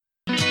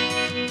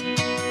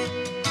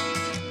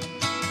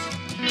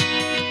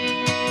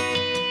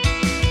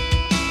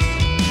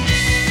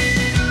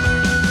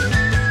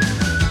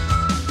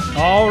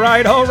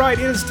All right.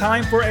 It is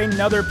time for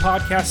another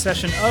podcast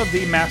session of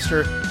the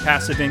Master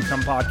Passive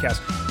Income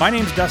Podcast. My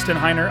name is Dustin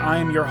Heiner. I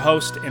am your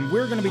host, and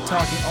we're going to be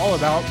talking all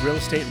about real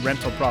estate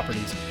rental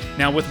properties.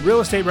 Now, with real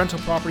estate rental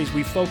properties,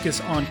 we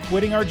focus on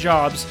quitting our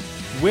jobs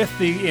with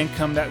the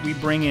income that we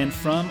bring in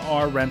from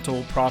our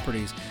rental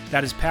properties.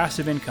 That is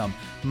passive income,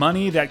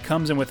 money that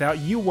comes in without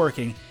you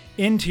working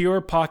into your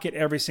pocket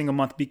every single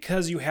month.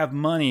 Because you have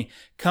money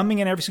coming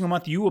in every single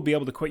month, you will be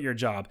able to quit your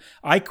job.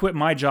 I quit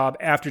my job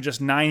after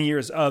just 9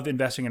 years of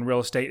investing in real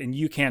estate, and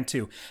you can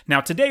too.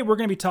 Now, today we're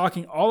going to be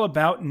talking all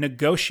about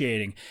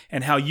negotiating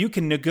and how you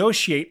can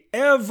negotiate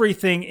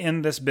everything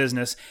in this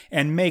business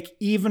and make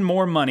even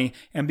more money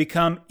and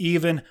become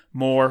even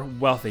more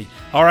wealthy.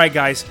 All right,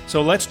 guys,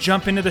 so let's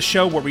jump into the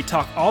show where we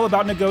talk all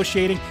about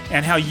negotiating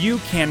and how you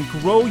can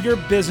grow your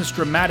business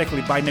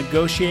dramatically by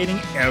negotiating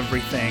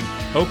everything.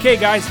 Okay,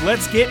 guys,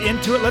 let's get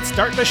into it. Let's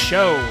start the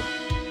show.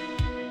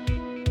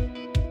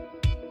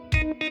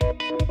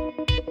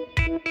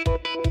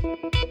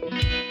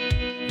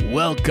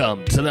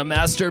 Welcome to the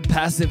Master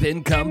Passive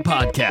Income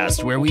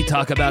Podcast, where we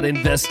talk about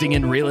investing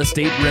in real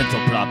estate rental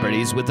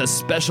properties with a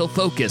special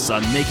focus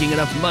on making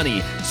enough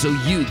money so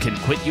you can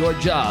quit your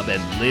job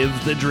and live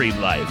the dream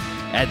life.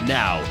 And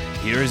now,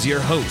 here's your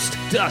host,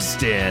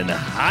 Dustin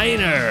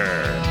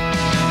Heiner.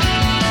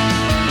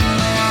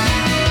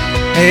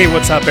 Hey,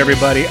 what's up,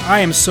 everybody? I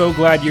am so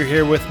glad you're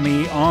here with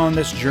me on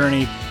this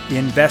journey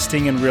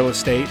investing in real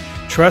estate.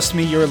 Trust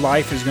me, your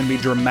life is going to be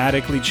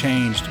dramatically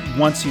changed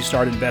once you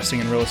start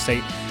investing in real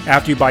estate.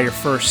 After you buy your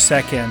first,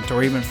 second,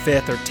 or even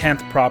fifth or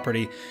 10th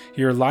property,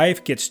 your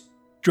life gets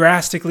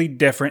drastically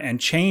different and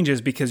changes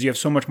because you have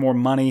so much more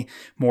money,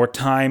 more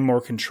time,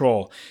 more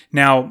control.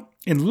 Now,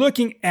 in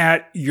looking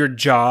at your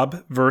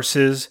job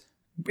versus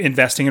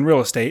investing in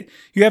real estate,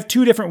 you have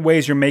two different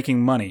ways you're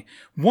making money.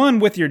 One,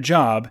 with your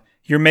job,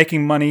 you're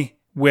making money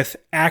with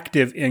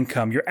active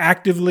income. You're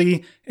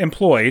actively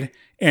employed,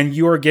 and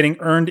you are getting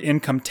earned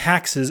income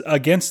taxes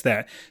against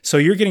that. So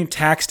you're getting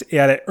taxed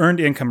at an earned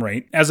income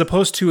rate, as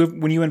opposed to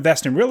when you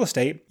invest in real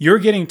estate, you're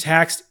getting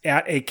taxed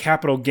at a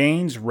capital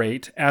gains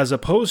rate, as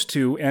opposed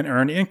to an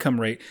earned income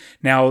rate.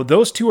 Now,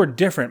 those two are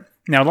different.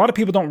 Now, a lot of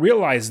people don't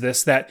realize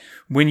this, that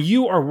when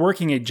you are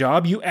working a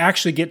job, you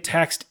actually get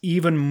taxed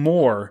even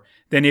more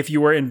than if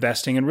you were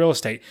investing in real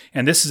estate.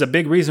 And this is a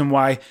big reason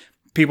why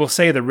people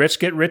say the rich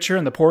get richer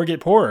and the poor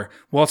get poorer.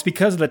 Well, it's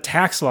because of the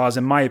tax laws,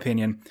 in my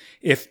opinion.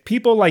 If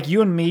people like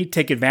you and me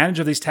take advantage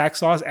of these tax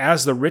laws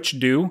as the rich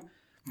do,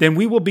 then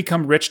we will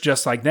become rich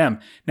just like them.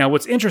 Now,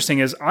 what's interesting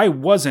is I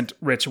wasn't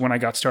rich when I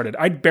got started.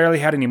 I barely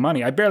had any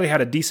money. I barely had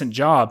a decent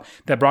job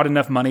that brought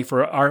enough money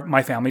for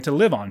my family to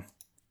live on.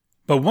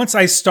 But once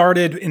I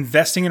started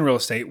investing in real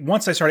estate,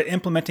 once I started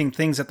implementing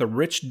things that the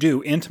rich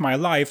do into my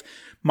life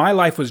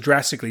was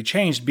drastically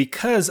changed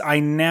because I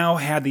now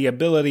had the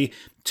ability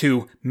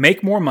to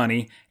make more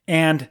money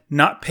and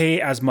not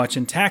pay as much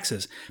in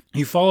taxes.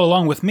 You follow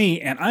along with me,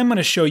 and I'm going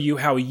to show you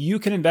how you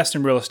can invest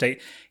in real estate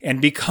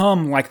and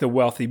become like the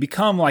wealthy,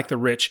 become like the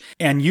rich,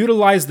 and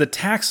utilize the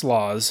tax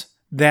laws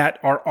that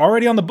are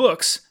already on the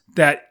books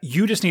that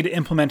you just need to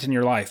implement in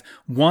your life.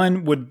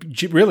 One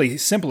would really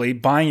simply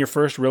buying your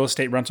first real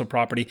estate rental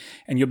property,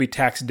 and you'll be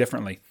taxed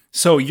differently.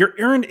 So your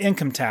earned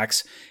income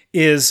tax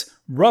is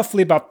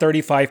roughly about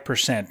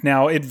 35%.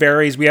 Now, it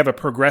varies. We have a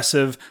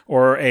progressive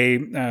or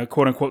a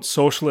quote-unquote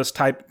socialist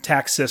type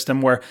tax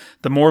system where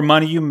the more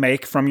money you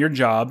make from your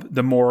job,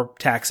 the more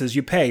taxes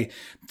you pay.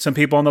 Some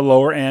people on the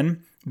lower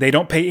end, they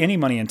don't pay any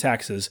money in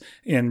taxes,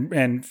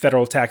 in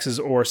federal taxes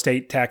or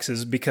state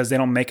taxes, because they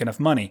don't make enough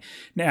money.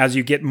 Now, as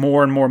you get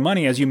more and more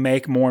money, as you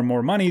make more and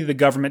more money, the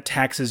government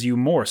taxes you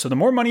more. So the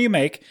more money you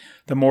make,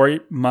 the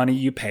more money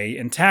you pay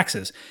in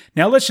taxes.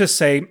 Now, let's just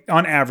say,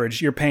 on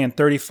average, you're paying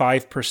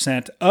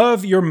 35%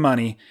 of your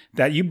money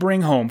that you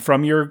bring home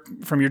from your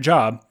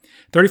job.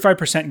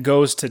 35%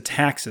 goes to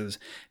taxes.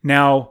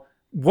 Now,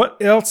 what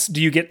else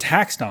do you get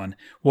taxed on?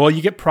 Well,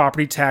 you get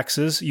property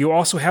taxes. You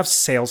also have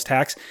sales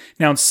tax.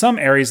 Now, in some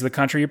areas of the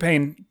country, you're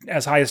paying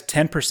as high as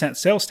 10%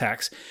 sales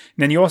tax. And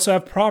then you also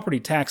have property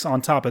tax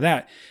on top of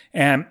that.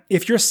 And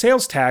if your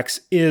sales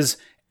tax is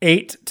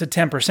 8 to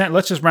 10%,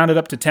 let's just round it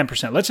up to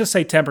 10%. Let's just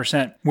say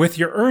 10%. With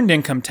your earned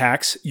income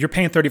tax, you're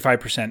paying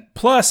 35%.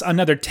 Plus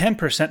another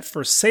 10%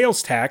 for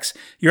sales tax,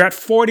 you're at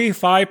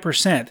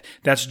 45%.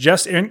 That's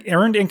just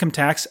earned income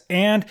tax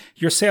and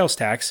your sales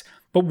tax.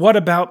 But what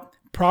about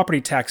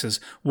property taxes?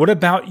 What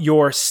about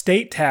your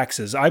state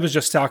taxes? I was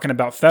just talking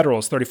about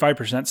federals,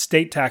 35%,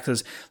 state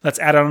taxes. Let's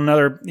add on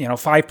another,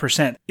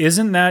 5%.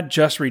 Isn't that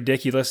just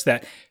ridiculous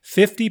that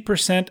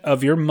 50%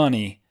 of your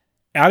money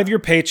out of your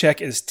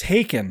paycheck is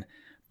taken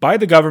by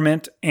the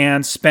government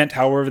and spent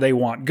however they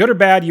want? Good or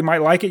bad, you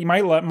might like it, you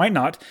might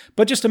not,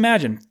 but just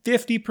imagine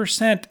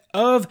 50%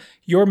 of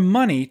your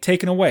money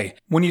taken away.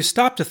 When you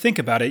stop to think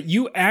about it,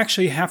 you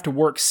actually have to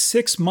work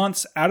 6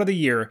 months out of the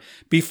year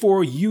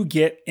before you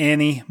get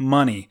any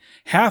money.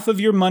 Half of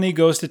your money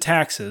goes to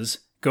taxes,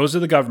 goes to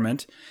the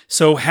government.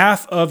 So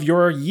half of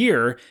your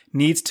year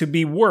needs to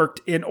be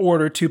worked in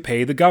order to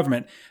pay the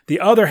government. The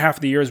other half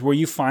of the year is where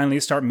you finally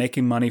start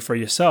making money for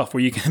yourself,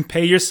 where you can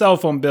pay your cell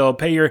phone bill,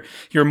 pay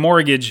your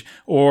mortgage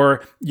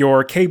or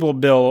your cable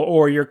bill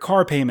or your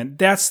car payment.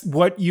 That's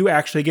what you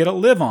actually get to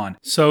live on.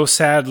 So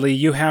sadly,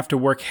 you have to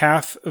work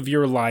half of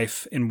your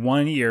life in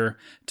 1 year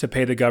to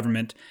pay the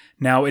government.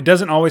 Now, it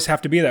doesn't always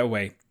have to be that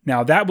way.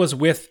 Now, that was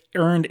with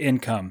earned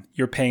income.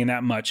 You're paying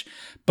that much.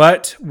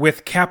 But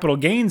with capital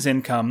gains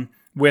income,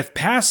 with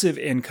passive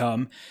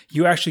income,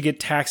 you actually get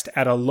taxed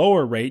at a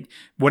lower rate.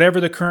 Whatever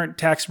the current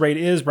tax rate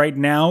is right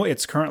now,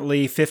 it's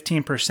currently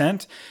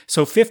 15%.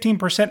 So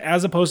 15%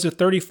 as opposed to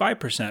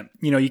 35%.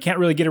 You can't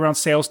really get around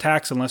sales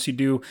tax unless you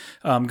do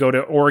go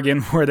to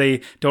Oregon where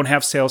they don't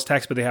have sales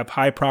tax, but they have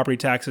high property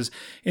taxes.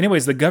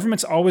 Anyways, the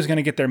government's always going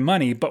to get their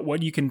money. But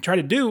what you can try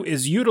to do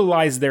is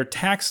utilize their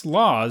tax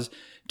laws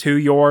to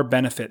your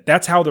benefit.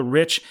 That's how the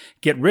rich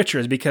get richer,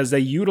 is because they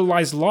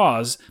utilize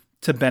laws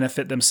to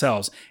benefit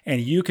themselves.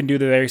 And you can do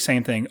the very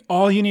same thing.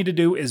 All you need to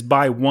do is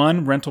buy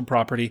one rental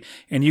property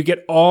and you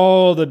get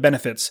all the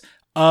benefits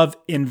of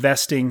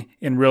investing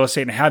in real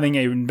estate and having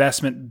an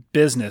investment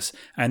business.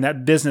 And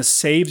that business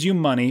saves you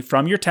money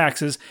from your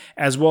taxes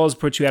as well as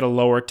puts you at a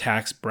lower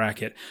tax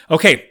bracket.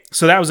 Okay,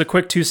 so that was a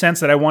quick 2 cents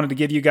that I wanted to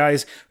give you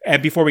guys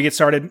before we get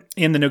started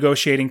in the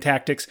negotiating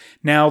tactics.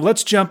 Now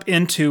let's jump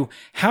into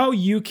how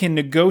you can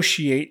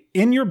negotiate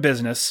in your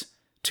business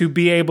to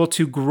be able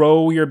to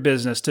grow your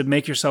business, to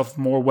make yourself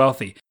more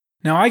wealthy.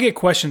 Now, I get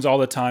questions all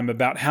the time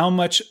about how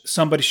much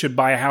somebody should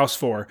buy a house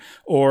for,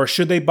 or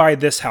should they buy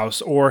this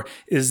house, or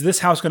is this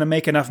house going to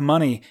make enough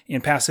money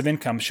in passive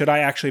income? Should I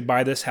actually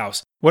buy this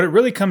house? What it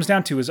really comes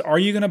down to is, are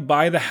you going to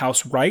buy the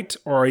house right,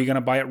 or are you going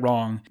to buy it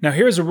wrong? Now,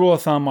 here's a rule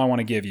of thumb I want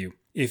to give you.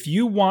 If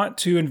you want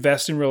to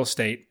invest in real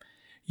estate,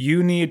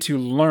 you need to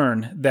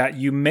learn that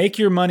you make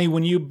your money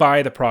when you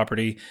buy the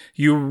property.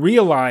 You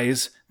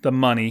realize the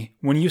money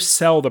when you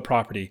sell the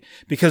property.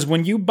 Because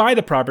when you buy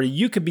the property,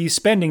 you could be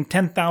spending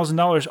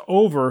 $10,000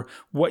 over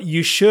what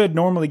you should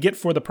normally get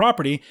for the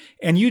property,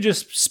 and you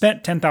just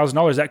spent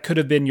 $10,000. That could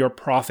have been your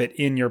profit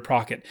in your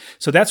pocket.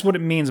 So that's what it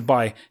means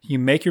by you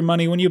make your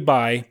money when you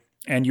buy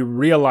and you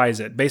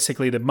realize it.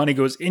 Basically, the money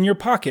goes in your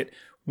pocket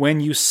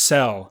when you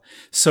sell.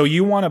 So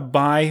you want to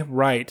buy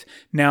right.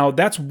 Now,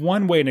 that's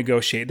one way to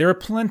negotiate. There are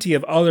plenty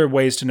of other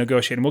ways to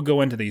negotiate, and we'll go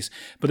into these,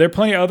 but there are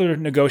plenty of other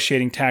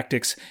negotiating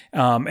tactics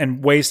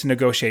and ways to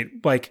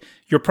negotiate, like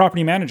your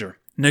property manager.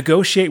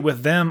 Negotiate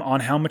with them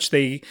on how much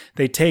they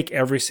take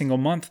every single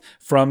month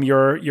from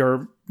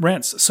your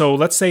rents. So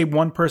let's say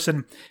one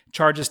person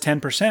charges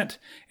 10%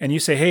 and you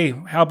say, hey,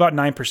 how about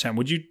 9%?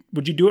 Would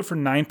you do it for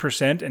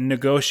 9% and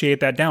negotiate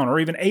that down, or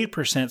even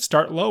 8%,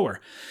 start lower?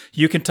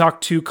 You can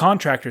talk to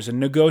contractors and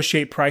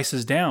negotiate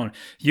prices down.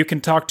 You can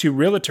talk to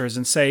realtors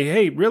and say,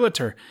 hey,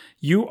 realtor,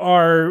 you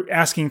are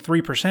asking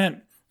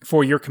 3%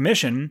 for your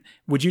commission.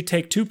 Would you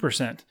take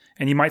 2%?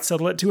 And you might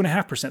settle at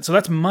 2.5%. So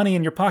that's money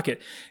in your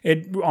pocket.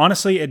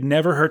 Honestly, it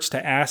never hurts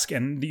to ask,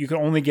 and you can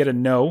only get a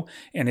no.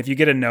 And if you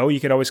get a no,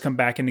 you could always come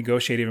back and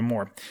negotiate even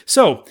more.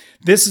 So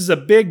this is a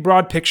big,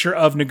 broad picture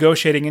of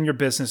negotiating in your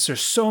business.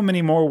 There's so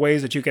many more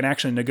ways that you can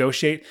actually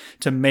negotiate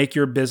to make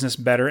your business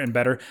better and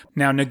better.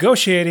 Now,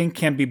 negotiating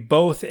can be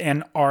both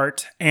an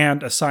art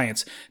and a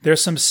science.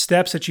 There's some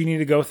steps that you need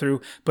to go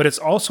through, but it's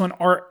also an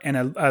art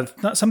and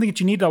something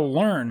that you need to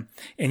learn,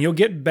 and you'll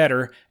get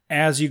better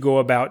as you go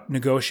about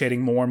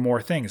negotiating more and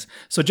more things.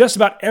 So just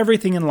about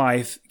everything in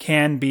life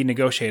can be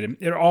negotiated.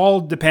 It all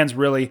depends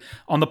really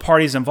on the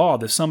parties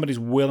involved, if somebody's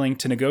willing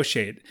to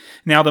negotiate.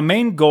 Now, the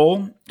main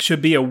goal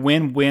should be a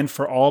win-win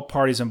for all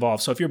parties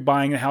involved. So if you're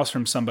buying a house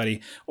from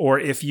somebody, or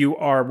if you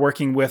are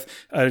working with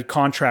a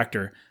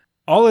contractor,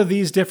 all of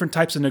these different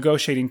types of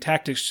negotiating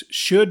tactics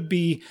should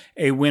be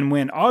a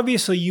win-win.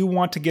 Obviously, you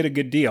want to get a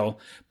good deal,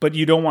 but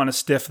you don't want to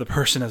stiff the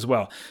person as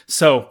well.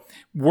 So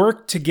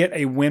work to get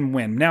a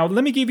win-win. Now,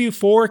 let me give you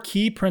 4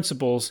 key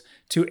principles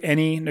to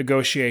any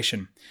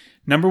negotiation.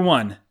 Number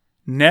 1,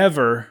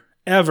 never,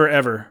 ever,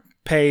 ever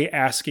pay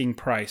asking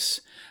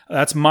price.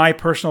 That's my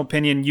personal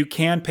opinion. You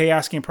can pay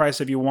asking price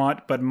if you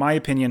want, but in my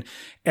opinion,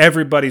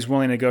 everybody's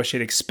willing to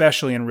negotiate,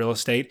 especially in real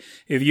estate.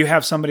 If you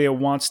have somebody that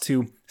wants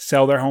to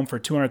sell their home for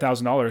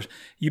 $200,000,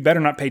 you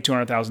better not pay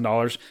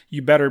 $200,000.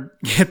 You better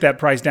get that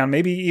price down,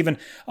 maybe even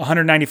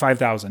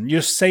 $195,000. You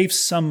just save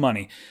some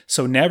money.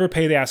 So never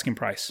pay the asking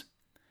price.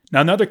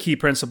 Now, another key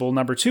principle,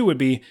 number 2, would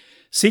be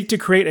seek to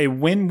create a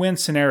win-win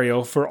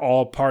scenario for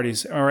all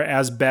parties, or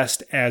as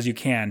best as you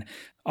can.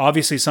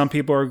 Obviously, some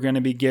people are going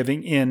to be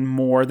giving in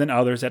more than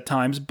others at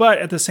times, but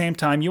at the same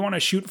time, you want to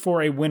shoot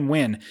for a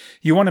win-win.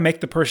 You want to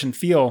make the person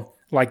feel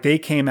like they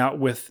came out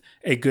with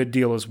a good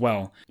deal as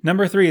well.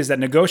 Number 3 is that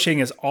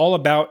negotiating is all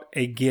about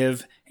a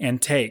give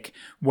and take,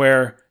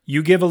 where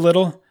you give a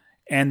little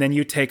and then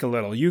you take a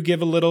little. You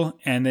give a little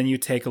and then you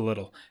take a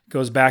little. It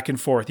goes back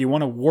and forth. You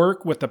want to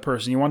work with the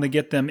person. You want to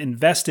get them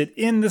invested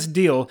in this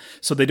deal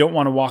so they don't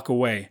want to walk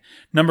away.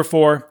 Number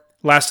 4,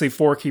 lastly,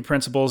 4 key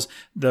principles.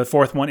 The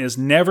 4th one is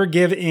never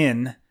give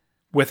in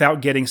without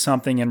getting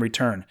something in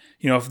return.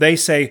 If they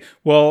say,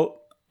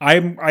 well,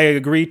 I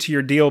agree to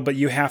your deal, but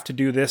you have to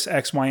do this,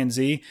 X, Y, and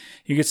Z.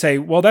 You could say,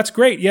 well, that's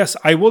great. Yes,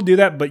 I will do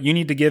that, but you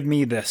need to give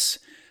me this.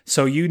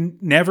 So you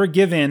never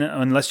give in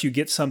unless you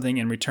get something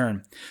in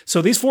return.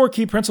 So these 4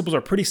 key principles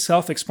are pretty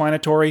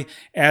self-explanatory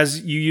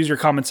as you use your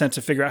common sense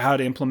to figure out how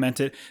to implement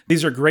it.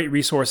 These are great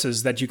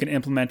resources that you can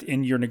implement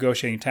in your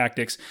negotiating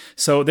tactics.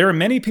 So there are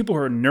many people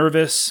who are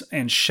nervous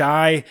and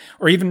shy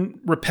or even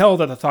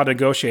repelled at the thought of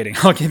negotiating.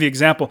 I'll give you an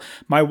example.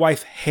 My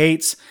wife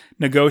hates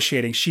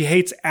negotiating. She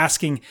hates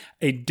asking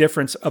a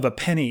difference of a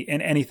penny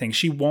in anything.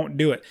 She won't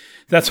do it.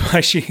 That's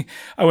why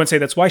I wouldn't say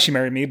that's why she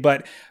married me,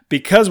 but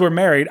because we're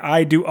married,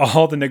 I do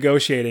all the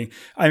negotiating.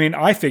 I mean,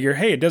 I figure,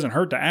 hey, it doesn't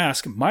hurt to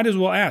ask. Might as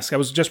well ask. I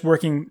was just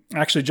working,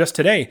 actually just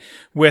today,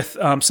 with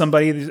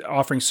somebody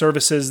offering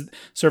services.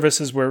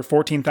 Services were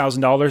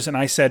 $14,000. And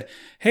I said,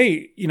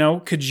 hey,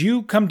 could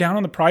you come down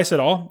on the price at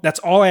all? That's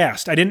all I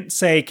asked. I didn't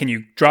say, can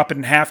you drop it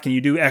in half? Can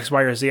you do X,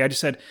 Y, or Z? I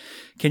just said,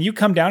 can you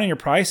come down in your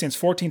price? And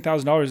it's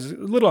 $14,000. It's a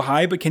little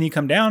high, but can you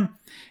come down?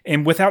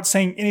 And without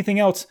saying anything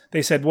else,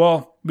 they said,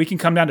 well, we can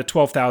come down to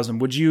 $12,000.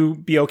 Would you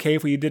be okay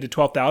if we did it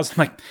 $12,000? I'm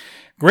like,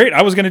 great.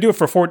 I was going to do it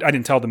for $4,000. I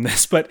didn't tell them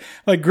this, but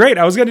great.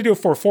 I was going to do it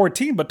for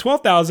 $14,000, but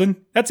 $12,000,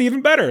 that's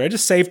even better. I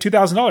just saved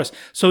 $2,000.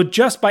 So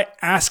just by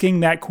asking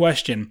that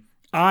question,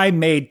 I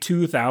made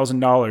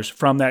 $2,000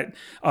 from that.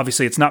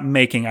 Obviously, it's not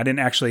making. I didn't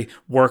actually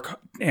work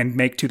and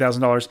make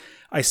 $2,000.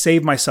 I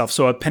saved myself.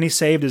 So a penny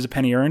saved is a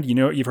penny earned.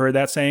 You've heard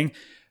that saying.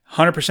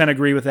 100%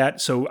 agree with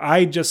that. So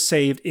I just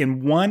saved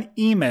in one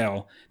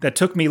email that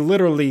took me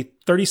literally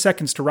 30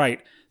 seconds to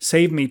write,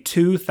 saved me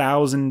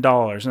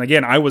 $2,000. And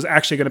again, I was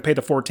actually going to pay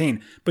the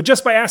 $14,000, but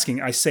just by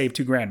asking, I saved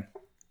 $2,000.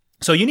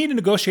 So you need to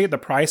negotiate the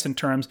price in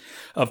terms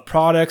of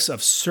products,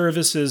 of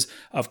services,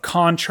 of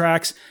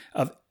contracts,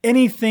 of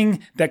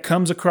anything that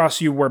comes across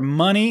you where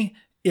money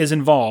is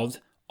involved.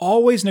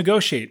 Always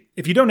negotiate.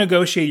 If you don't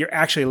negotiate, you're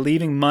actually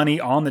leaving money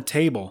on the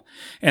table.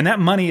 And that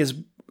money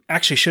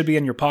should be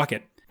in your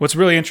pocket. What's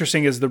really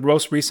interesting is the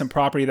most recent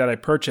property that I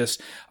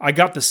purchased, I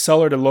got the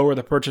seller to lower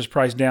the purchase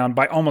price down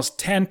by almost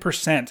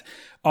 10%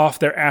 off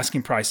their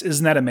asking price.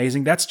 Isn't that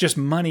amazing? That's just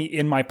money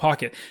in my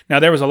pocket. Now,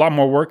 there was a lot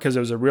more work because it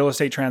was a real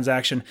estate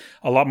transaction,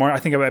 a lot more. I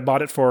think I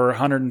bought it for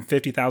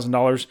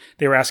 $150,000.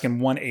 They were asking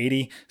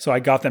 $180,000. So I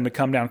got them to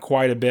come down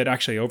quite a bit,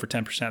 actually over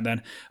 10%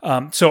 then.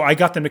 So I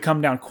got them to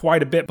come down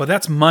quite a bit, but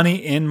that's money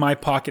in my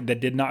pocket that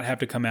did not have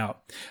to come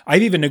out.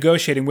 I've even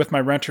negotiated with my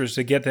renters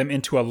to get them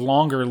into a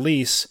longer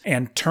lease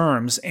and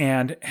terms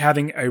and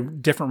having a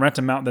different rent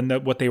amount than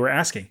what they were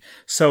asking.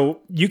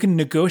 So you can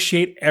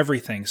negotiate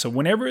everything. So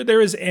whenever there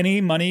is any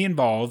money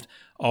involved,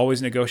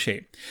 always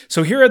negotiate.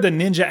 So here are the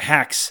ninja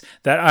hacks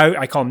that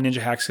I call them ninja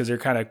hacks because they're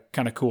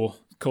kind of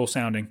cool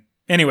sounding.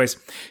 Anyways,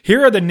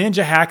 here are the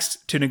ninja hacks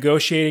to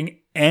negotiating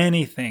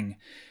anything.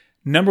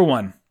 Number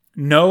 1,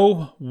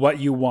 know what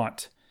you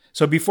want.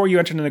 So before you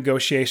enter the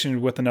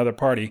negotiation with another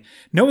party,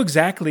 know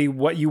exactly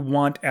what you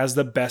want as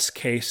the best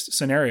case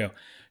scenario.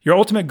 Your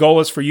ultimate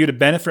goal is for you to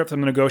benefit from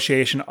the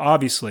negotiation,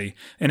 obviously.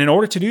 And in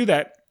order to do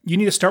that, you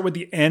need to start with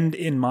the end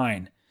in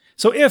mind.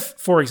 So if,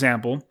 for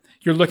example,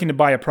 you're looking to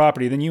buy a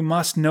property, then you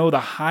must know the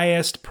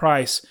highest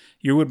price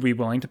you would be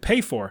willing to pay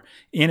for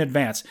in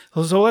advance.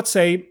 So let's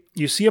say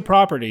you see a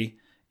property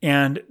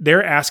and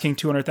they're asking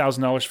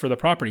 $200,000 for the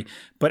property.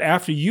 But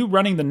after you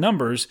running the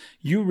numbers,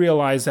 you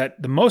realize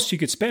that the most you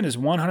could spend is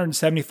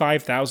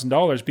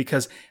 $175,000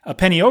 because a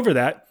penny over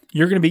that,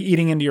 you're going to be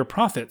eating into your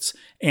profits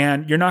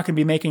and you're not going to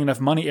be making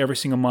enough money every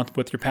single month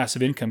with your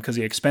passive income because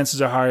the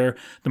expenses are higher,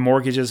 the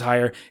mortgage is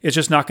higher. It's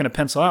just not going to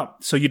pencil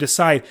out. So you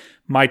decide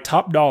my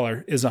top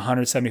dollar is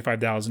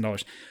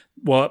 $175,000.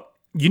 Well,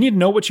 you need to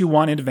know what you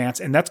want in advance,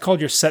 and that's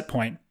called your set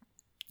point.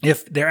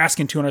 If they're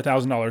asking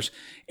 $200,000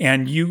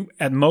 and you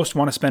at most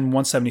want to spend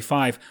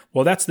 $175,000,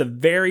 well, that's the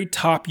very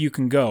top you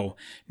can go.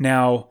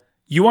 Now,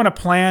 you want to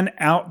plan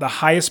out the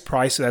highest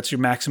price, so that's your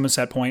maximum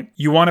set point.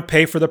 You want to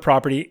pay for the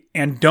property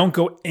and don't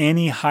go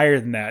any higher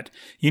than that.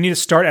 You need to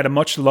start at a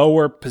much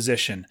lower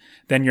position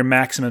than your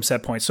maximum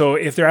set point. So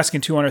if they're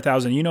asking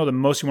 $200,000, you know the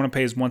most you want to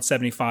pay is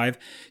 $175,000.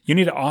 You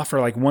need to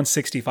offer like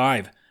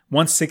 $165,000.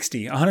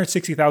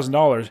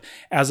 $160,000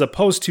 as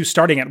opposed to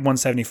starting at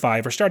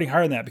 $175,000 or starting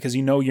higher than that because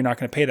you know you're not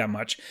going to pay that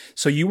much.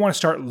 So you want to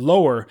start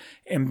lower,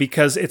 and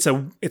because it's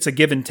a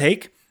give and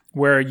take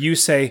where you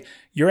say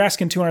you're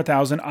asking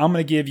 $200,000, I'm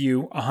going to give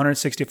you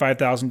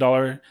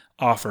 $165,000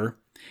 offer,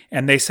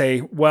 and they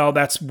say, well,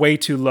 that's way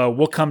too low.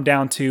 We'll come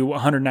down to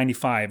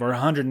 $195,000 or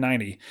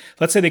 $190,000.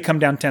 Let's say they come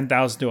down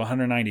 $10,000 to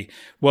 $190,000.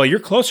 Well, you're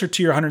closer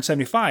to your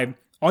 $175,000.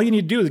 All you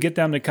need to do is get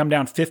them to come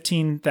down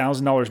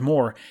 $15,000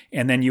 more,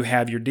 and then you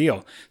have your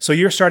deal. So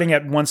you're starting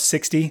at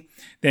 $160,000,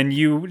 then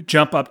you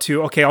jump up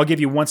to, okay, I'll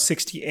give you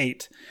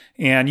 $168,000,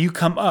 and you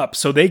come up.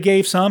 So they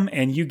gave some,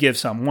 and you give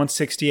some,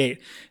 $168,000.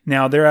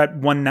 Now they're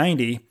at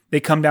 $190,000, they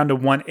come down to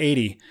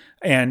 $180,000,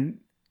 and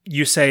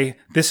you say,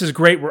 this is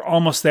great, we're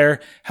almost there.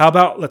 How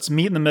about let's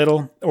meet in the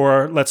middle,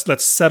 or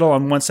let's settle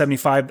on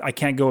 $175,000. I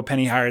can't go a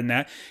penny higher than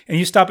that. And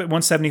you stop at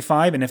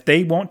 $175,000, and if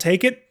they won't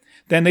take it,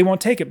 then they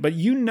won't take it. But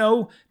you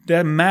know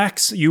the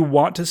max you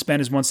want to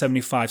spend is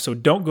 $175, so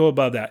don't go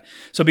above that.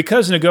 So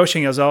because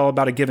negotiating is all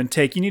about a give and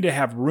take, you need to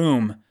have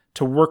room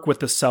to work with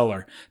the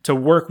seller, to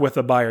work with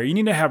the buyer. You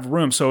need to have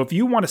room. So if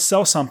you want to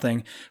sell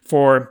something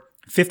for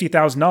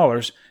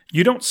 $50,000,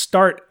 you don't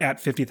start at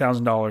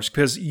 $50,000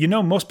 because you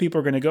know most people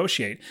are going to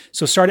negotiate.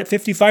 So start at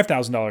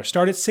 $55,000,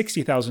 start at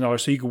 $60,000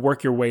 so you can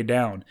work your way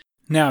down.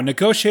 Now,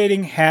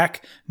 negotiating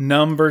hack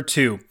number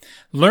 2.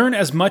 Learn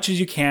as much as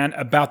you can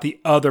about the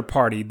other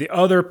party, the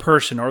other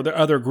person or the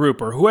other group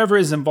or whoever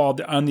is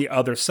involved on the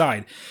other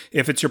side.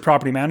 If it's your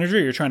property manager,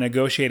 you're trying to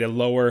negotiate a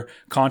lower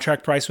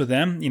contract price with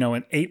them,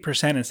 an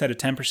 8% instead of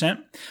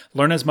 10%.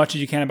 Learn as much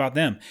as you can about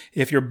them.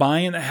 If you're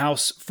buying the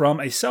house from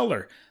a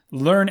seller,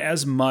 learn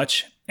as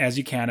much as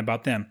you can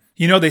about them.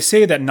 They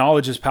say that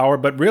knowledge is power,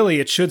 but really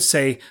it should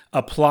say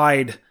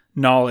applied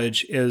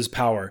knowledge is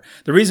power.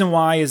 The reason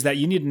why is that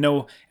you need to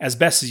know as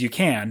best as you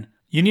can.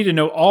 You need to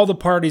know all the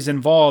parties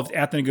involved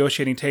at the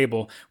negotiating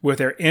table with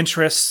their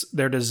interests,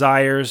 their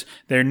desires,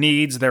 their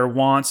needs, their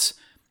wants.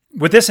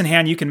 With this in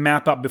hand, you can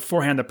map out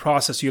beforehand the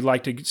process you'd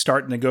like to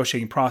start the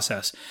negotiating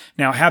process.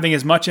 Now, having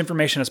as much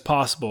information as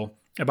possible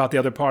about the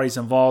other parties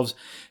involved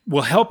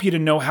will help you to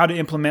know how to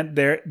implement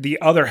the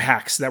other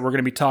hacks that we're going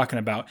to be talking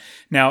about.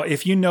 Now,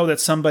 if you know that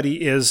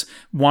somebody is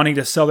wanting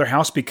to sell their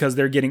house because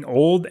they're getting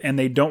old and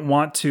they don't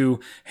want to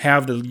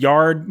have the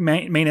yard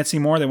maintenance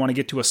anymore, they want to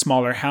get to a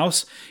smaller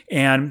house,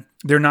 and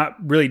they're not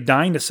really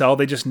dying to sell,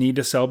 they just need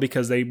to sell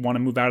because they want to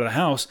move out of the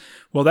house.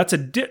 Well,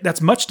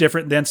 that's much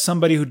different than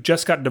somebody who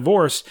just got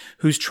divorced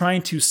who's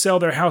trying to sell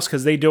their house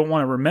because they don't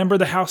want to remember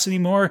the house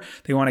anymore.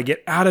 They want to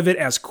get out of it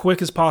as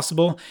quick as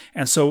possible.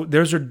 And so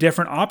those are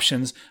different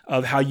options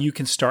of how you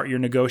can start your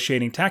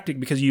negotiating tactic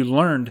because you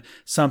learned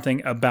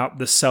something about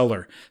the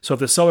seller. So if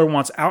the seller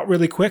wants out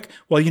really quick,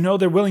 well,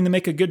 they're willing to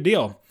make a good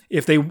deal.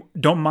 If they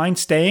don't mind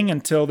staying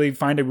until they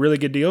find a really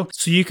good deal,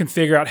 so you can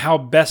figure out how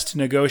best to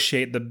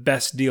negotiate the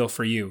best deal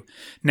for you.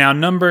 Now,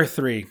 number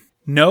 3,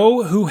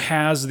 know who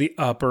has the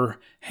upper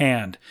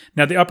hand.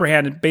 Now, the upper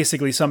hand,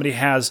 basically somebody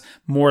has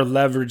more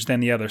leverage than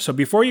the other. So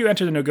before you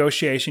enter the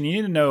negotiation, you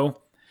need to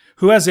know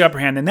who has the upper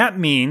hand. And that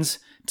means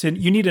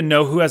you need to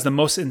know who has the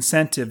most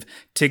incentive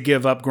to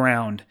give up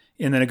ground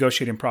in the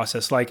negotiating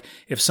process. Like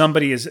if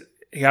somebody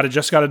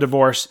just got a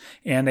divorce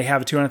and they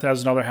have a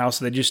 $200,000 house,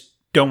 so they just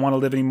don't want to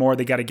live anymore,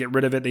 they got to get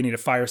rid of it, they need to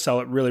fire sell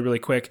it really, really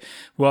quick.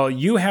 Well,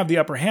 you have the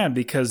upper hand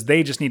because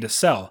they just need to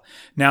sell.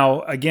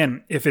 Now,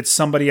 again, if it's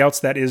somebody else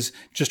that is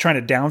just trying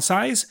to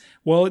downsize,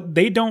 well,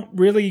 they don't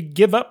really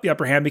give up the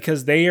upper hand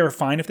because they are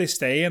fine if they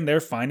stay and they're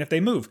fine if they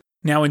move.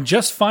 Now, in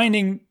just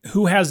finding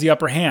who has the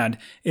upper hand,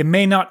 it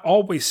may not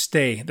always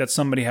stay that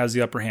somebody has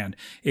the upper hand.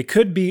 It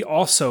could be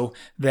also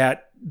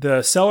that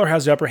the seller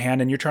has the upper hand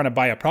and you're trying to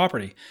buy a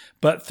property,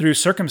 but through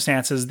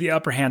circumstances, the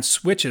upper hand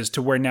switches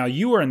to where now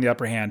you are in the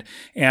upper hand.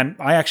 And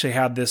I actually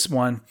had this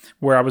one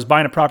where I was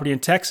buying a property in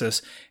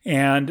Texas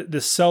and the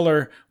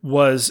seller it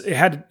was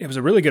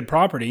a really good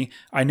property.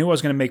 I knew I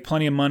was going to make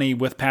plenty of money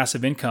with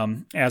passive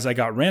income as I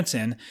got rents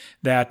in,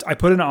 that I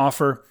put in an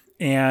offer.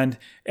 And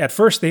at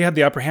first they had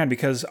the upper hand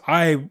because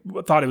I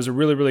thought it was a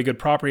really, really good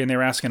property and they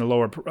were asking a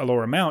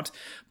lower amount.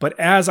 But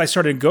as I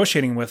started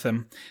negotiating with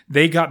them,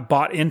 they got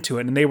bought into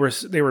it and they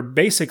were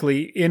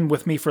basically in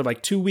with me for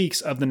like 2 weeks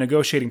of the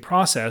negotiating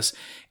process.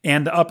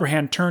 And the upper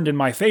hand turned in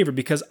my favor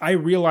because I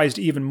realized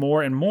even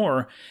more and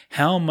more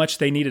how much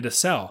they needed to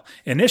sell.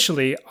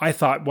 Initially, I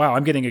thought, wow,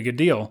 I'm getting a good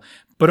deal.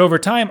 But over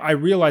time, I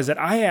realized that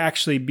I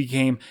actually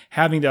became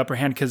having the upper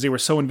hand because they were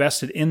so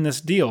invested in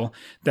this deal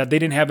that they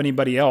didn't have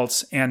anybody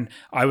else. And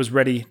I was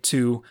ready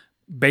to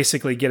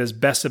basically get as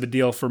best of a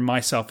deal for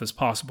myself as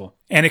possible.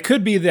 And it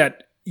could be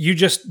that you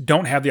just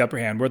don't have the upper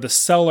hand, where the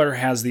seller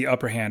has the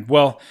upper hand.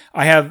 Well,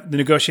 I have the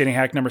negotiating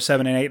hack number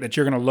 7 and 8 that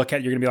you're going to look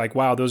at. You're going to be like,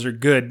 wow, those are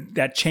good.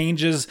 That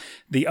changes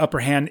the upper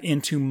hand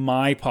into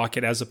my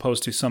pocket as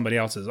opposed to somebody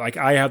else's. Like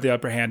I have the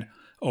upper hand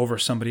over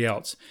somebody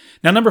else.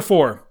 Now, number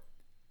 4.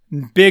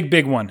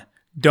 Big one.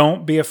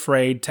 Don't be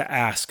afraid to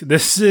ask.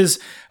 This is,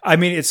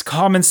 it's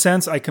common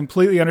sense. I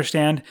completely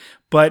understand.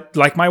 But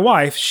like my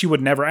wife, she would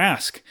never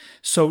ask.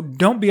 So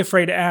don't be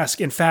afraid to ask.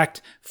 In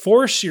fact,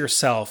 force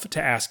yourself to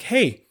ask,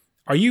 hey,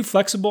 are you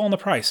flexible on the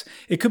price?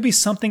 It could be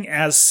something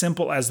as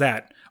simple as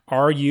that.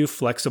 Are you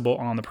flexible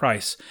on the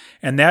price?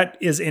 And that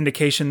is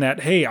indication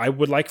that, hey, I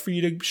would like for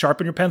you to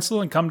sharpen your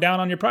pencil and come down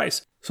on your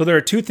price. So there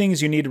are 2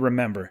 things you need to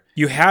remember.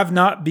 You have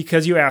not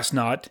because you ask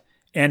not.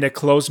 And a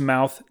closed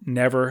mouth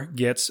never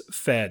gets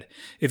fed.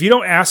 If you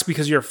don't ask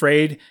because you're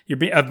afraid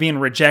of being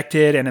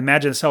rejected, and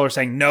imagine the seller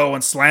saying no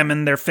and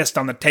slamming their fist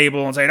on the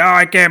table and saying, oh,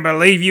 I can't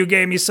believe you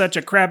gave me such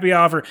a crappy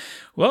offer.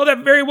 Well,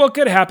 that very well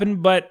could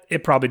happen, but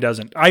it probably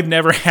doesn't. I've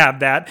never had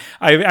that.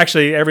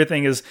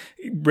 Everything is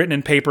written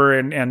in paper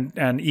and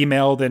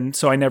emailed, and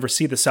so I never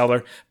see the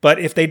seller. But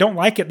if they don't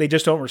like it, they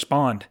just don't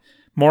respond.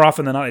 More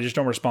often than not, they just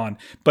don't respond.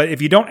 But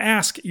if you don't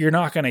ask, you're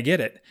not going to get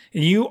it.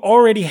 And you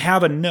already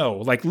have a no.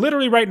 Like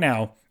literally right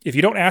now, if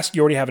you don't ask,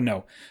 you already have a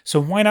no.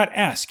 So why not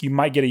ask? You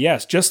might get a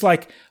yes. Just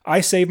like I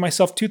saved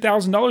myself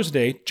 $2,000 a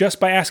day just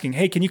by asking,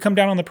 hey, can you come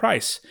down on the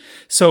price?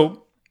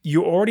 So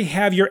you already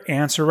have your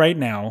answer right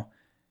now.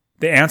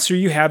 The answer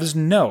you have is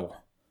no.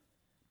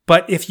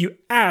 But if you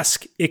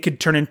ask, it could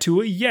turn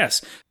into a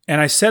yes.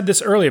 And I said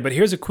this earlier, but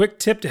here's a quick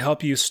tip to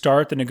help you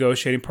start the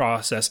negotiating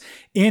process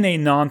in a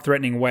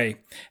non-threatening way.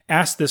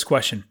 Ask this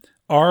question: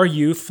 are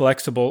you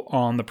flexible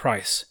on the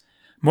price?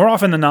 More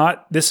often than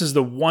not, this is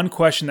the one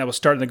question that will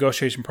start the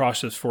negotiation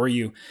process for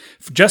you.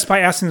 Just by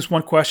asking this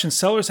one question,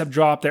 sellers have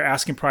dropped their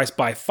asking price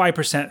by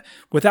 5%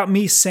 without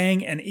me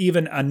saying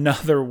even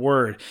another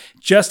word.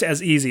 Just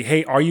as easy.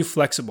 Hey, are you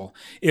flexible?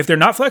 If they're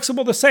not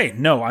flexible, to say,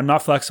 no, I'm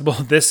not flexible.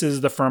 This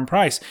is the firm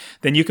price.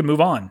 Then you can move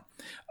on.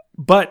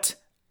 But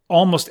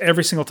almost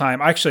every single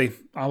time, actually,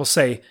 I will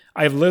say,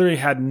 I've literally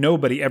had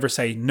nobody ever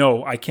say,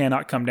 no, I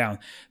cannot come down.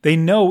 They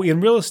know in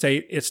real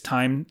estate, it's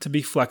time to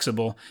be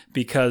flexible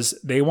because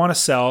they want to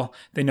sell.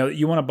 They know that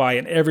you want to buy,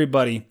 and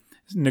everybody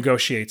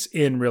negotiates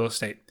in real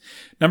estate.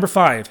 Number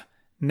 5,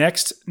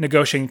 next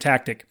negotiating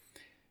tactic: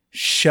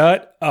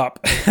 shut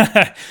up.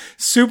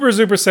 Super,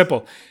 super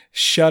simple.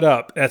 Shut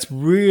up. That's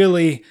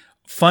really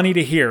funny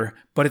to hear,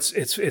 but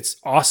it's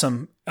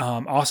awesome.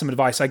 Awesome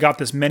advice. I got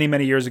this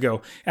many years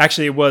ago.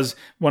 Actually, it was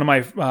one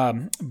of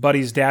my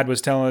buddy's dad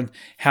was telling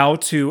how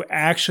to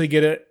actually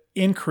get an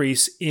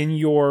increase in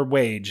your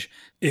wage.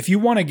 If you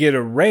want to get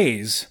a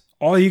raise,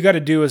 all you got to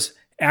do is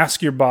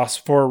ask your boss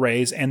for a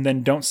raise and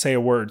then don't say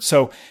a word.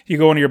 So you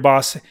go into your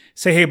boss,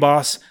 say, hey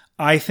boss,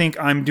 I think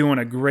I'm doing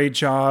a great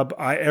job.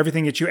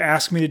 Everything that you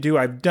asked me to do,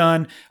 I've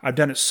done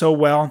it so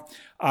well.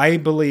 I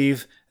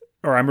believe,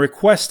 or I'm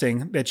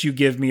requesting that you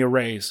give me a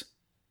raise.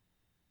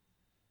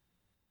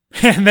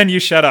 And then you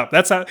shut up.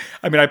 That's how,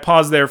 I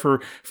paused there for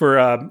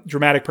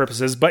dramatic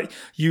purposes, but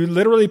you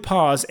literally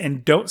pause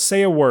and don't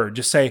say a word.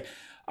 Just say,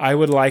 I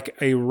would like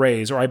a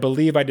raise, or I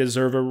believe I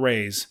deserve a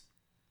raise.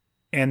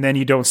 And then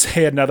you don't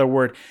say another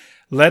word.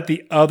 Let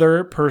the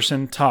other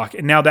person talk.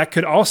 And now that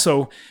could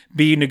also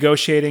be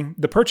negotiating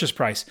the purchase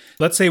price.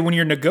 Let's say when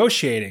you're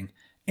negotiating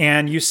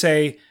and you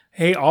say,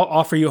 hey, I'll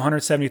offer you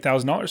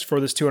 $170,000 for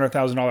this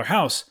 $200,000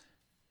 house.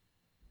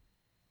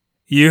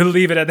 You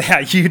leave it at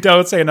that. You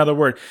don't say another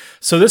word.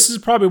 So this is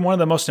probably one of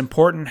the most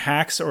important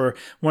hacks, or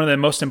one of the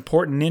most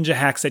important ninja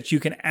hacks that you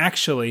can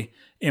actually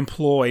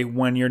employ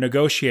when you're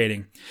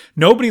negotiating.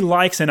 Nobody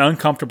likes an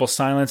uncomfortable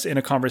silence in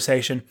a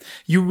conversation.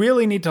 You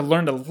really need to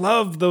learn to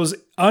love those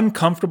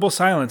uncomfortable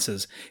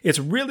silences. It's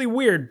really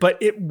weird,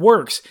 but it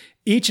works.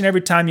 Each and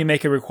every time you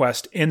make a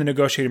request in the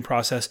negotiating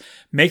process,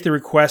 make the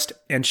request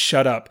and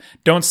shut up.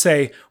 Don't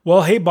say,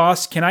 well, hey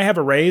boss, can I have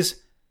a raise?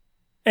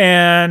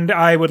 And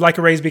I would like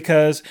a raise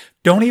because...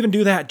 Don't even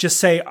do that. Just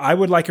say, I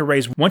would like a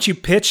raise. Once you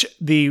pitch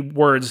the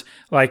words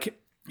like,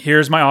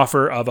 here's my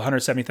offer of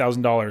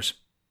 $170,000,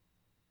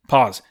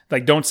 pause.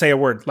 Like, don't say a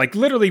word. Like,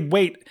 literally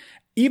wait.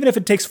 Even if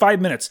it takes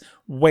 5 minutes,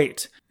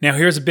 wait. Now,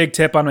 here's a big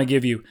tip I'm going to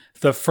give you.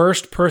 The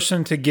first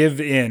person to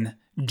give in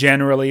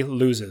generally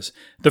loses.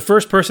 The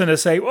first person to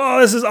say, oh,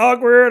 this is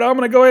awkward, I'm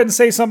going to go ahead and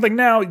say something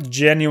now,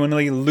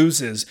 genuinely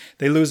loses.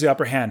 They lose the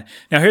upper hand.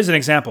 Now, here's an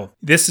example.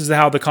 This is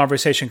how the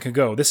conversation can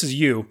go. This is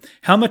you.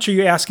 How much are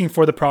you asking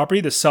for the property?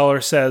 The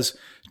seller says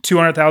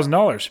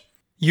 $200,000.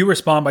 You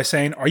respond by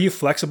saying, are you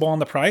flexible on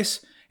the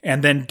price?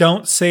 And then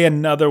don't say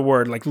another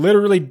word. Like,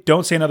 literally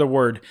don't say another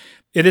word.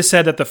 It is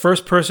said that the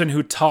first person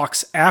who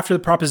talks after the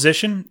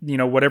proposition,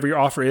 whatever your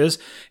offer is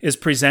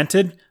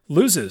presented,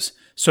 loses.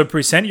 So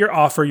present your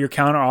offer, your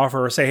counter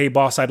offer, or say, hey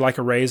boss, I'd like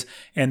a raise.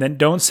 And then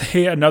don't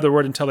say another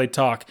word until they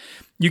talk.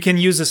 You can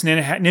use this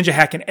ninja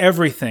hack in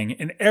everything,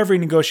 in every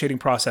negotiating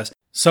process.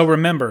 So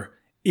remember,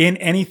 in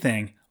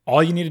anything,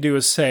 all you need to do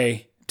is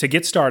say, to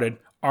get started,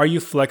 are you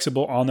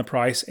flexible on the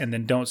price? And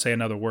then don't say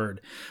another word.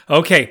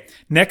 Okay,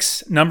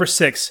 next, number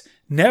 6.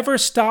 Never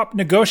stop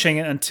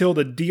negotiating until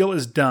the deal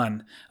is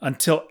done,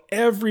 until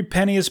every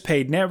penny is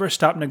paid. Never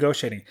stop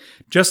negotiating.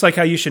 Just like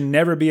how you should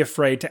never be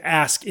afraid to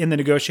ask in the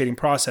negotiating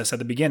process at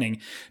the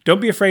beginning. Don't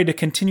be afraid to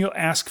continue to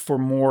ask for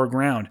more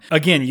ground.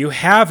 Again, you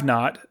have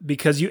not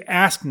because you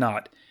ask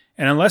not.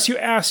 And unless you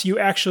ask, you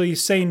actually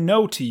say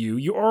no to you.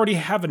 You already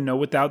have a no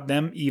without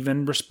them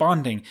even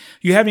responding.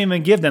 You haven't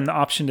even given them the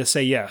option to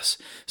say yes.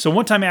 So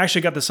one time I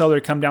actually got the seller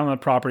to come down on the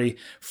property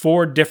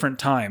 4 different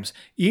times.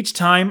 Each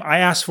time I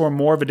asked for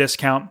more of a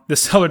discount, the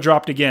seller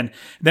dropped again.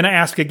 Then I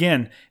asked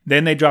again,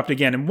 then they dropped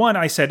again. And one,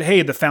 I said,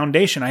 hey, the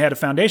foundation, I had a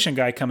foundation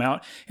guy come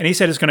out and he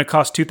said it's going to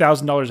cost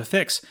 $2,000 a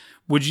fix.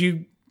 Would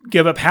you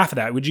give up half of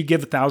that? Would you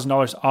give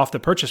 $1,000 off the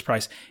purchase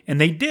price? And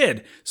they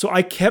did. So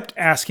I kept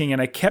asking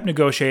and I kept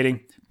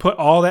negotiating, put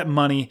all that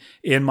money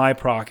in my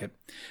pocket.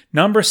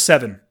 Number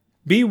 7,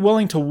 be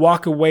willing to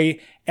walk away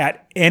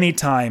at any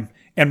time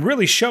and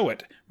really show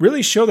it.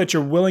 Really show that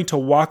you're willing to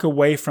walk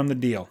away from the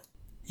deal.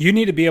 You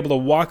need to be able to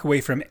walk away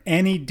from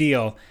any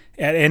deal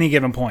at any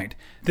given point.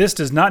 This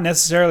does not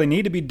necessarily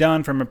need to be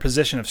done from a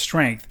position of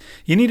strength.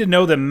 You need to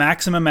know the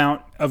maximum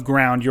amount of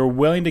ground you're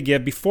willing to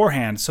give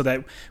beforehand so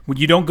that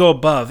you don't go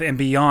above and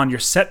beyond your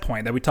set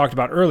point that we talked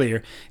about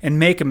earlier and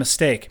make a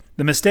mistake.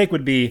 The mistake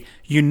would be,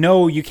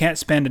 you can't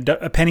spend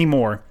a penny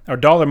more or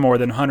 $1 more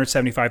than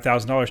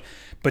 $175,000,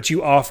 but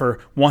you offer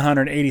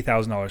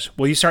 $180,000.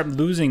 Well, you start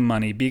losing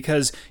money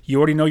because you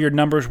already know your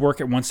numbers work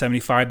at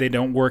 175. They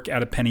don't work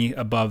at a penny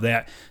above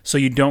that. So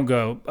you don't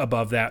go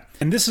above that.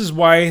 And this is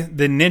why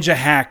the ninja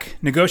hack,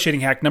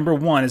 negotiating hack number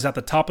 1 is at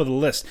the top of the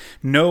list.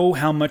 Know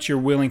how much you're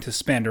willing to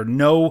spend, or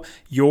know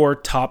your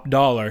top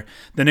dollar.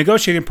 The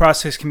negotiating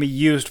process can be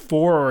used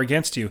for or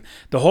against you.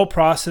 The whole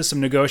process of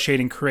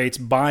negotiating creates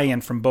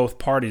buy-in from both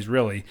parties,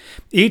 really.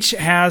 Each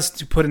has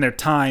to put in their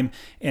time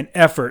and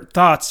effort,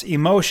 thoughts,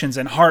 emotions,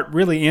 and heart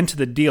really into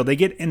the deal. They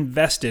get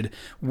invested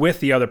with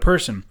the other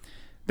person.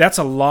 That's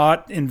a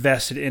lot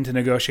invested into the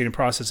negotiating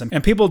process.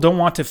 And people don't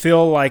want to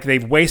feel like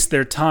they've wasted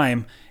their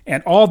time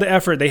and all the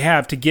effort they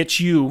have to get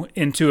you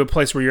into a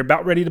place where you're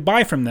about ready to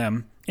buy from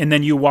them, and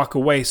then you walk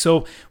away.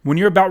 So when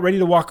you're about ready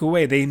to walk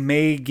away, they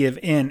may give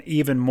in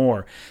even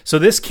more. So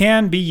this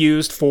can be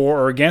used for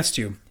or against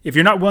you. If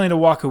you're not willing to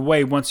walk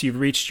away once you've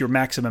reached your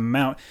maximum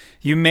amount,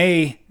 you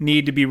may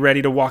need to be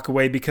ready to walk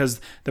away because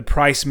the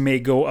price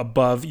may go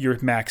above your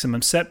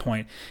maximum set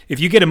point. If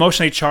you get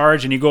emotionally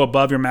charged and you go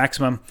above your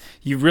maximum,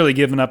 you've really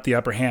given up the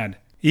upper hand.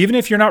 Even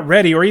if you're not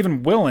ready or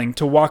even willing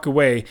to walk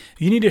away,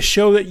 you need to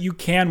show that you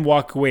can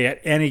walk away at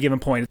any given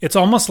point. It's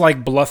almost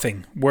like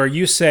bluffing, where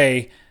you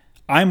say,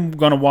 I'm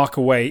going to walk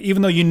away,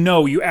 even though you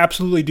know you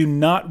absolutely do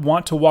not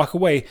want to walk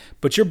away,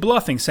 but you're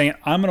bluffing, saying,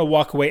 I'm going to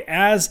walk away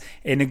as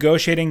a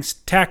negotiating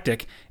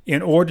tactic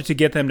in order to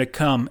get them to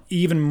come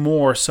even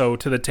more so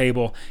to the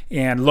table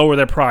and lower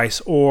their price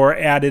or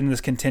add in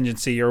this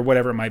contingency or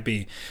whatever it might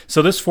be.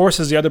 So this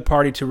forces the other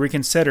party to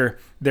reconsider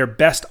their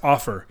best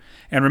offer.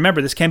 And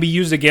remember, this can be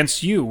used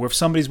against you. If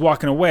somebody's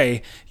walking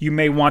away, you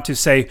may want to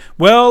say,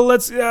 well,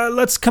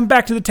 let's come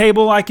back to the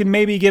table. I can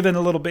maybe give in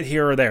a little bit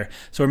here or there.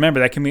 So remember,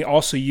 that can be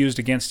also used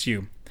against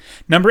you.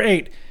 Number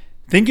 8,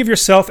 think of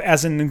yourself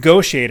as a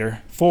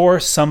negotiator for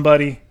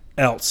somebody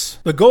else.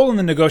 The goal in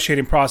the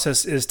negotiating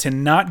process is to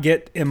not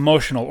get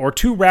emotional or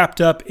too wrapped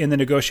up in the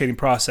negotiating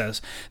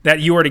process that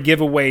you are to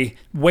give away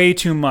way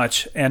too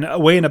much and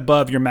way and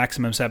above your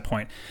maximum set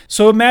point.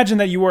 So imagine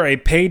that you are a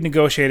paid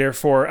negotiator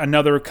for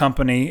another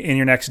company in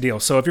your next deal.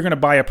 So if you're going to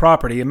buy a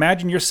property,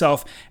 imagine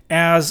yourself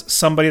as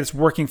somebody that's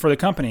working for the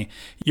company.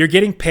 You're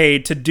getting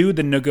paid to do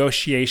the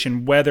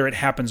negotiation whether it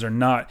happens or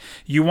not.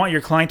 You want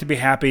your client to be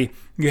happy.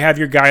 You have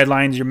your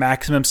guidelines, your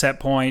maximum set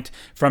point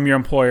from your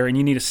employer, and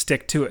you need to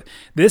stick to it.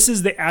 This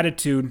is the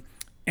attitude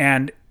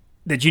and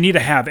that you need to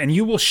have, and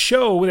you will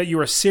show that you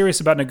are serious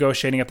about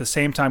negotiating at the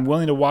same time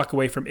willing to walk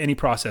away from any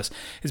process.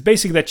 It's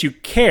basically that you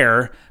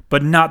care,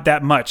 but not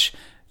that much.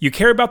 You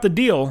care about the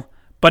deal,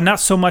 but not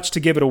so much to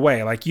give it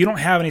away. Like, you don't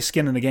have any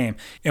skin in the game.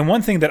 And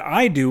one thing that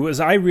I do is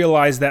I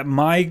realize that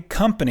my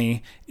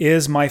company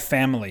is my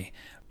family.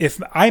 If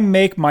I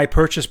make my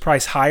purchase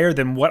price higher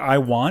than what I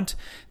want,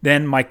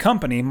 then my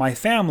company, my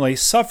family,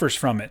 suffers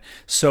from it.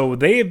 So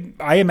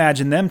I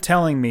imagine them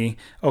telling me,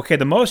 okay,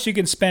 the most you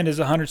can spend is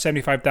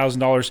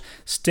 $175,000.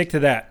 Stick to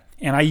that.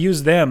 And I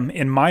use them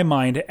in my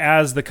mind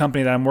as the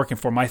company that I'm working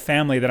for, my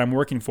family that I'm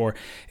working for.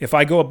 If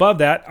I go above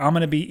that, I'm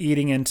going to be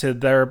eating into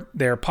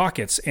their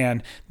pockets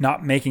and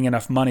not making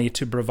enough money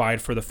to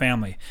provide for the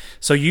family.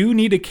 So you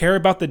need to care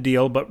about the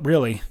deal, but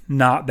really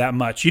not that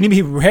much. You need to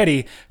be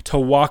ready to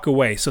walk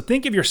away. So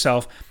think of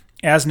yourself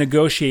as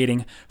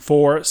negotiating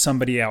for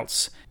somebody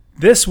else.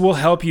 This will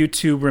help you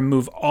to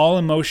remove all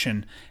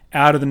emotion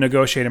out of the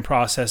negotiating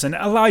process and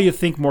allow you to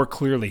think more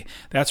clearly.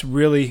 That's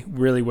really,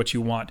 really what you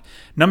want.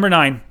 Number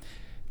 9,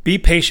 be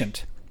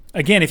patient.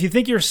 Again, if you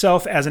think of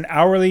yourself as an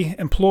hourly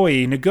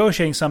employee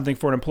negotiating something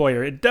for an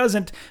employer, it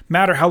doesn't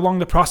matter how long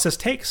the process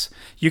takes.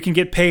 You can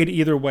get paid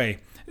either way.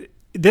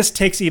 This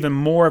takes even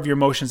more of your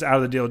emotions out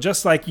of the deal.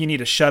 Just like you need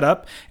to shut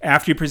up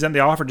after you present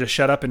the offer, just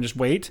shut up and just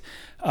wait.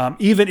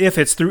 Even if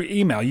it's through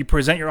email, you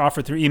present your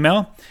offer through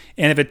email,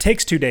 and if it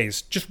takes 2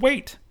 days, just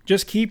wait.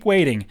 Just keep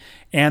waiting.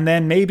 And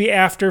then maybe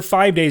after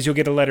 5 days, you'll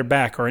get a letter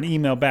back or an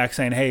email back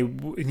saying, hey,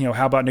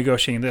 how about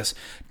negotiating this?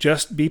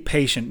 Just be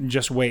patient and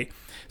just wait.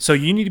 So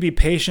you need to be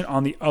patient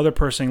on the other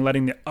person,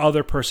 letting the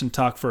other person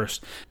talk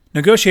first.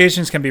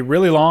 Negotiations can be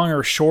really long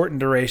or short in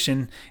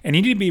duration, and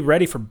you need to be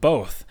ready for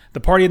both.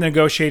 The party in the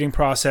negotiating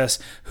process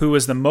who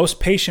is the most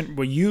patient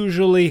will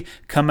usually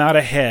come out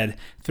ahead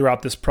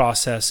throughout this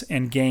process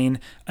and gain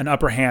an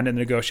upper hand in the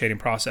negotiating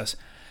process.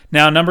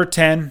 Now, number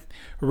 10,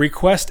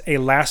 request a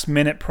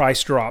last-minute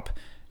price drop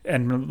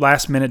and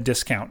last-minute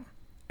discount.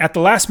 At the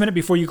last minute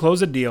before you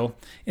close a deal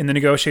in the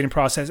negotiating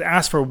process,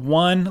 ask for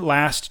one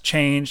last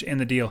change in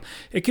the deal.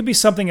 It could be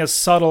something as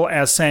subtle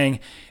as saying,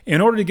 in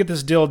order to get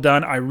this deal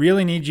done, I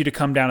really need you to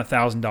come down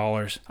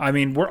 $1,000. I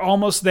mean, we're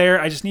almost there.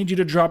 I just need you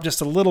to drop just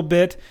a little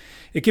bit.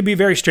 It could be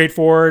very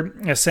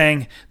straightforward as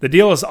saying, the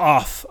deal is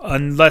off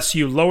unless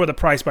you lower the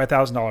price by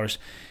 $1,000.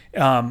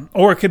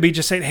 Or it could be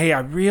just saying, hey, I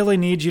really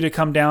need you to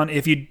come down.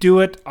 If you do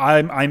it,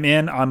 I'm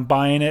in, I'm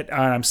buying it,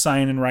 and I'm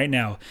signing right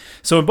now.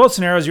 So in both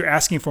scenarios, you're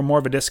asking for more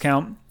of a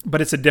discount,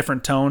 but it's a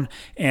different tone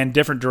and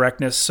different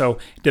directness. So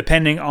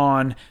depending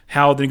on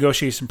how the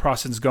negotiation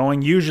process is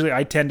going, usually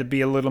I tend to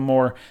be a little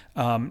more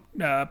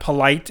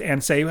polite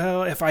and say,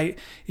 well,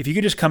 if you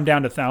could just come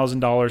down to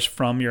 $1,000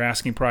 from your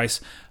asking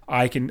price,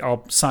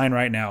 I'll sign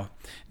right now.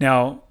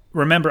 Now,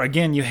 remember,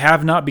 again, you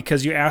have not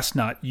because you asked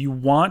not. You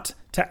want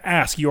to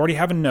ask. You already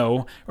have a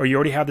no, or you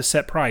already have the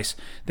set price.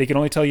 They can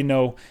only tell you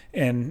no,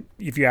 and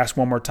if you ask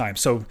one more time.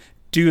 So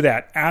do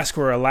that. Ask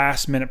for a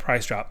last-minute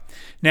price drop.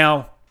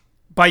 Now,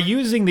 by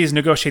using these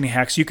negotiating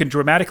hacks, you can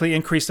dramatically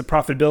increase the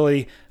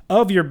profitability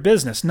of your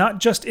business, not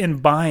just in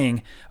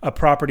buying a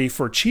property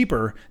for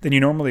cheaper than you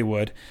normally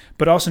would,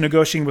 but also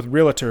negotiating with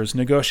realtors,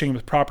 negotiating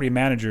with property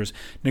managers,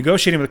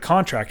 negotiating with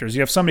contractors.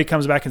 You have somebody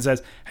comes back and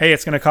says, hey,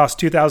 it's going to cost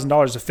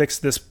 $2,000 to fix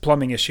this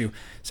plumbing issue.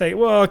 Say,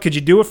 well, could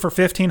you do it for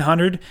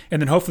 $1,500?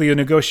 And then hopefully you'll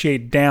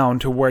negotiate down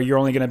to where you're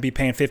only going to be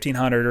paying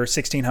 $1,500 or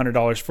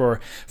 $1,600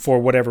 for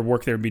whatever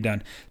work there would be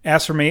done.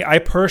 As for me, I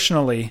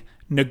personally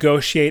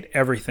negotiate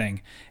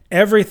everything.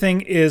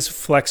 Everything is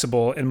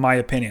flexible, in my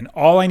opinion.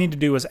 All I need to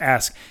do is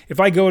ask. If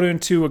I go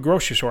into a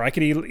grocery store, I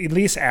could at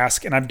least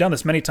ask, and I've done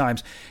this many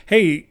times,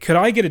 hey, could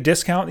I get a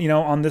discount,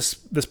 on this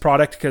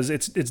product because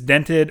it's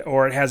dented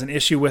or it has an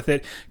issue with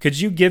it? Could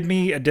you give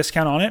me a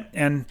discount on it?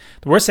 And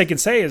the worst they can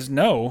say is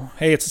no.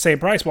 Hey, it's the same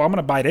price. Well, I'm going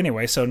to buy it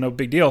anyway, so no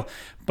big deal.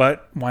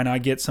 But why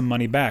not get some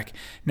money back?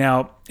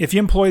 Now, if you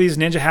employ these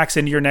ninja hacks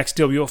into your next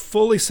deal, you'll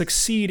fully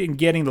succeed in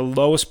getting the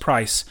lowest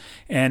price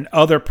and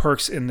other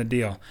perks in the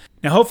deal.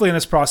 Now, hopefully in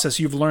this process,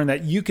 you've learned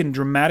that you can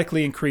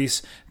dramatically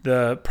increase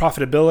the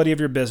profitability of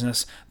your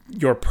business,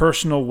 your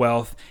personal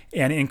wealth,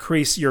 and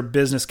increase your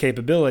business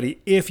capability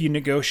if you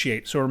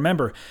negotiate. So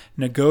remember,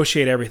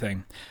 negotiate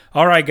everything.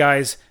 All right,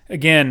 guys.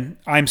 Again,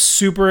 I'm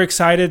super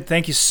excited.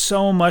 Thank you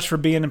so much for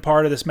being a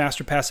part of this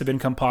Master Passive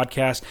Income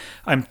podcast.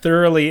 I'm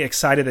thoroughly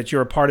excited that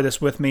you're a part of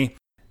this with me.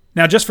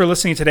 Now, just for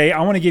listening today,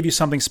 I want to give you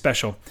something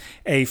special,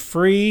 a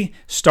free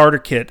starter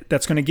kit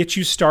that's going to get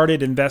you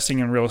started investing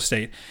in real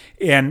estate.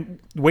 And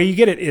the way you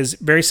get it is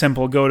very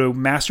simple. Go to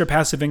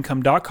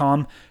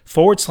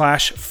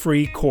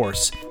masterpassiveincome.com/free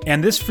course.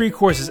 And this free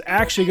course is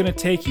actually going to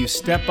take you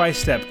step by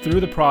step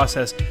through the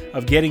process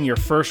of getting your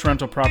first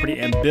rental property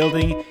and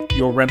building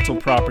your rental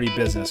property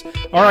business.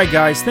 All right,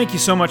 guys, thank you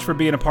so much for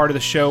being a part of the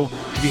show.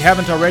 If you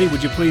haven't already,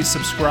 would you please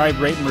subscribe,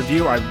 rate, and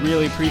review? I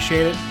really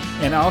appreciate it.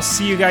 And I'll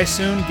see you guys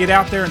soon. Get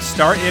out there and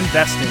start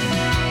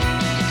investing.